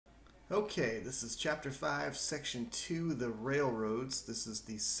Okay, this is Chapter 5, Section 2, the railroads. This is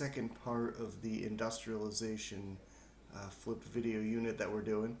the second part of the industrialization flipped video unit that we're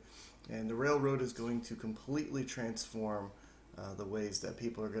doing. And the railroad is going to completely transform the ways that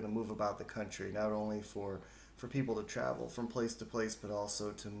people are going to move about the country, not only for people to travel from place to place, but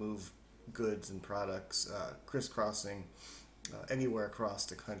also to move goods and products crisscrossing anywhere across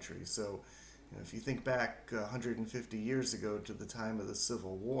the country. So, if you think back 150 years ago to the time of the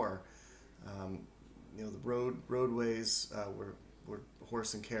Civil War, the roadways were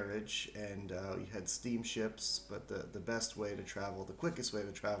horse and carriage, and you had steamships, but the best way to travel, the quickest way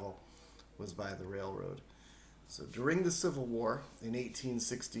to travel, was by the railroad. So during the Civil War in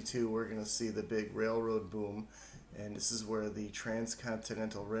 1862, we're going to see the big railroad boom, and this is where the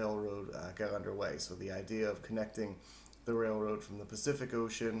Transcontinental Railroad got underway. So the idea of connecting the railroad from the Pacific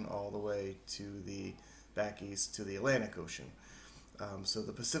Ocean all the way to the back east to the Atlantic Ocean. So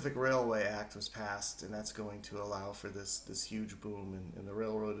the Pacific Railway Act was passed, and that's going to allow for this huge boom in the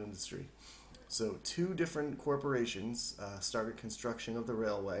railroad industry. So two different corporations started construction of the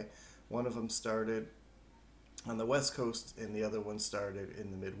railway. One of them started on the West Coast, and the other one started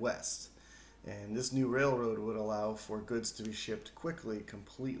in the Midwest. And this new railroad would allow for goods to be shipped quickly,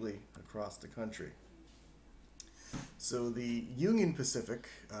 completely across the country. So the Union Pacific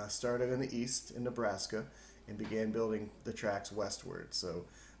started in the east in Nebraska and began building the tracks westward. So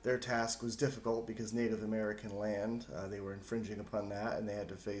their task was difficult because Native American land, they were infringing upon that, and they had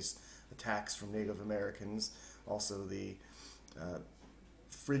to face attacks from Native Americans. Also the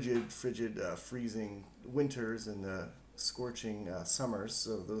frigid, freezing winters and the scorching summers,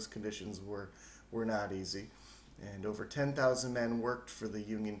 so those conditions were not easy. And over 10,000 men worked for the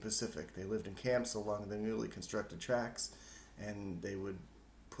Union Pacific. They lived in camps along the newly constructed tracks, and they would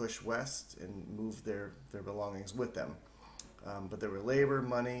push west and move their belongings with them. But there were labor,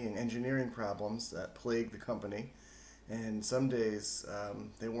 money, and engineering problems that plagued the company, and some days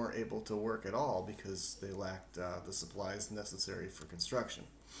they weren't able to work at all because they lacked the supplies necessary for construction.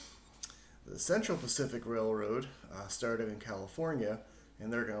 The Central Pacific Railroad started in California,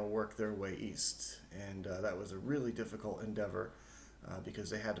 and they're going to work their way east. And that was a really difficult endeavor because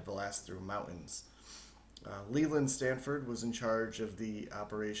they had to blast through mountains. Leland Stanford was in charge of the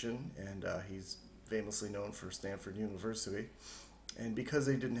operation, and he's famously known for Stanford University. And because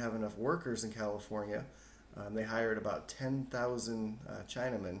they didn't have enough workers in California, they hired about 10,000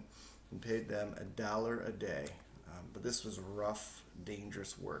 Chinamen and paid them $1 a day. But this was rough,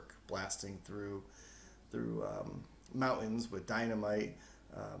 dangerous work, blasting through mountains with dynamite.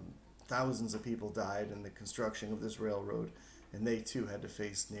 Thousands of people died in the construction of this railroad, and they too had to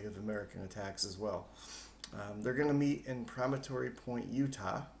face Native American attacks as well. They're going to meet in Promontory Point,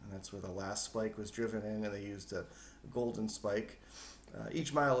 Utah, and that's where the last spike was driven in, and they used a golden spike.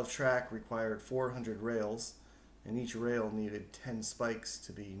 Each mile of track required 400 rails, and each rail needed 10 spikes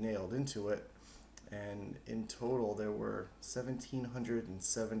to be nailed into it. And in total, there were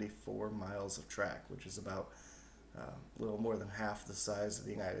 1,774 miles of track, which is about a little more than half the size of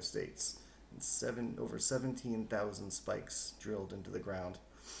the United States. And over 17,000 spikes drilled into the ground.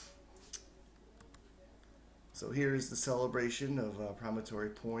 So here's the celebration of Promontory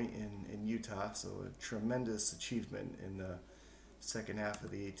Point in Utah. So a tremendous achievement in the second half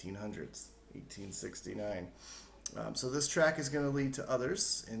of the 1800s, 1869. So this track is going to lead to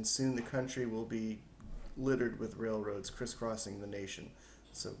others, and soon the country will be littered with railroads crisscrossing the nation.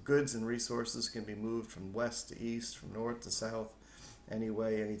 So goods and resources can be moved from west to east, from north to south, any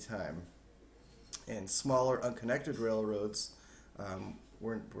way, anytime. And smaller, unconnected railroads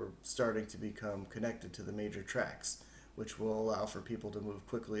were starting to become connected to the major tracks, which will allow for people to move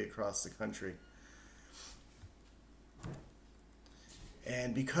quickly across the country.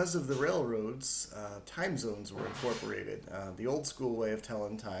 And because of the railroads, time zones were incorporated. The old school way of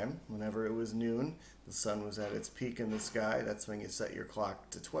telling time, whenever it was noon, the sun was at its peak in the sky, that's when you set your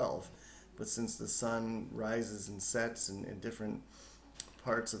clock to 12. But since the sun rises and sets in different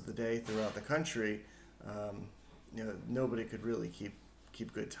parts of the day throughout the country, nobody could really keep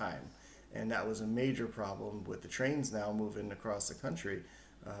good time. And that was a major problem with the trains now moving across the country.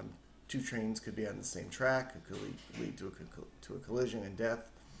 Two trains could be on the same track. It could lead to a collision and death.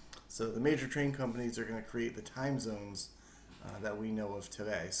 So the major train companies are going to create the time zones that we know of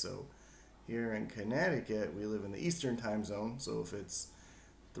today. So here in Connecticut, we live in the Eastern time zone. So if it's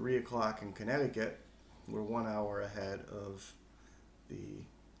 3 o'clock in Connecticut, we're 1 hour ahead of the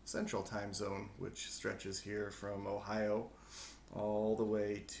Central time zone, which stretches here from Ohio all the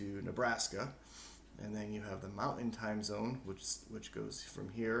way to Nebraska. And then you have the Mountain time zone, which goes from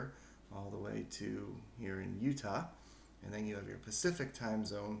here all the way to here in Utah. And then you have your Pacific time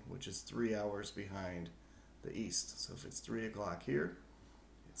zone, which is 3 hours behind the East. So if it's 3 o'clock here,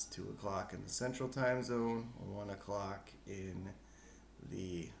 it's 2 o'clock in the Central time zone, 1 o'clock in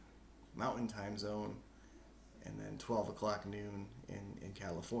the Mountain time zone, and then 12 o'clock noon in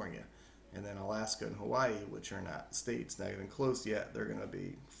California. And then Alaska and Hawaii, which are not states, not even close yet, they're going to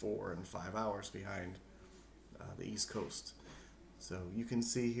be 4 and 5 hours behind the East Coast. So you can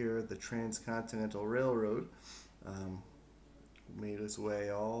see here the Transcontinental Railroad made its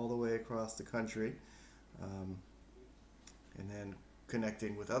way all the way across the country, and then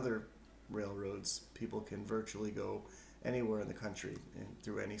connecting with other railroads, people can virtually go anywhere in the country and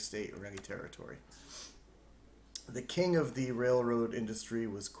through any state or any territory. The king of the railroad industry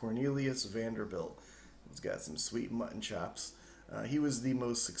was Cornelius Vanderbilt. He's got some sweet mutton chops. He was the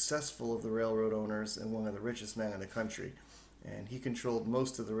most successful of the railroad owners and one of the richest men in the country. And he controlled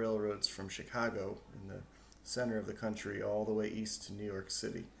most of the railroads from Chicago in the center of the country all the way east to New York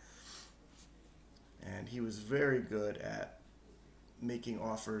City. And he was very good at making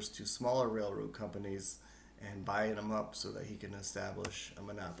offers to smaller railroad companies and buying them up so that he can establish a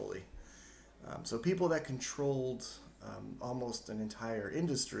monopoly. So people that controlled almost an entire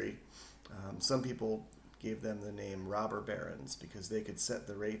industry, some people gave them the name robber barons because they could set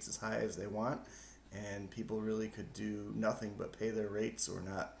the rates as high as they want, and people really could do nothing but pay their rates or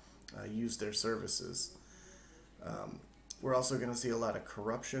not use their services. We're also going to see a lot of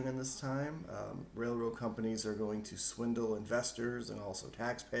corruption in this time. Railroad companies are going to swindle investors and also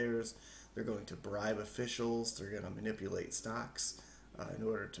taxpayers. They're going to bribe officials. They're going to manipulate stocks in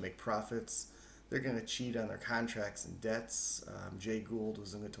order to make profits. They're going to cheat on their contracts and debts. Jay Gould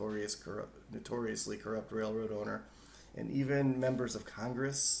was a notoriously corrupt railroad owner. And even members of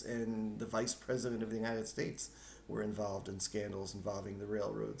Congress and the Vice President of the United States were involved in scandals involving the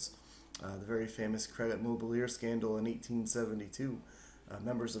railroads. The very famous Credit Mobilier scandal in 1872,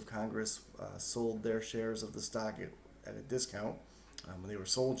 members of Congress sold their shares of the stock at a discount. They were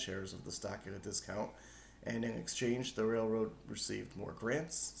sold shares of the stock at a discount, and in exchange, the railroad received more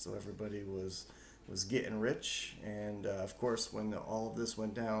grants, so everybody was getting rich. And of course, when all of this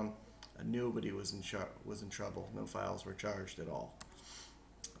went down, nobody was in trouble. No files were charged at all.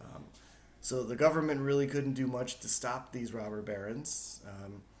 So the government really couldn't do much to stop these robber barons,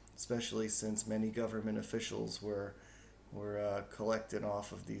 especially since many government officials were collecting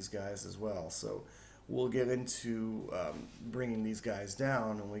off of these guys as well. So we'll get into bringing these guys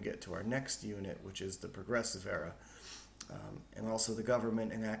down when we get to our next unit, which is the Progressive Era. And also the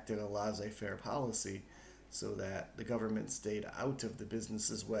government enacted a laissez-faire policy so that the government stayed out of the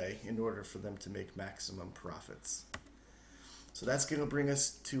business's way in order for them to make maximum profits. So that's going to bring us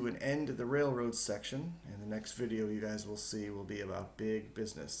to an end of the railroads section, and the next video you guys will see will be about big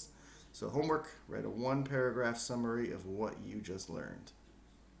business. So homework, write a 1-paragraph summary of what you just learned.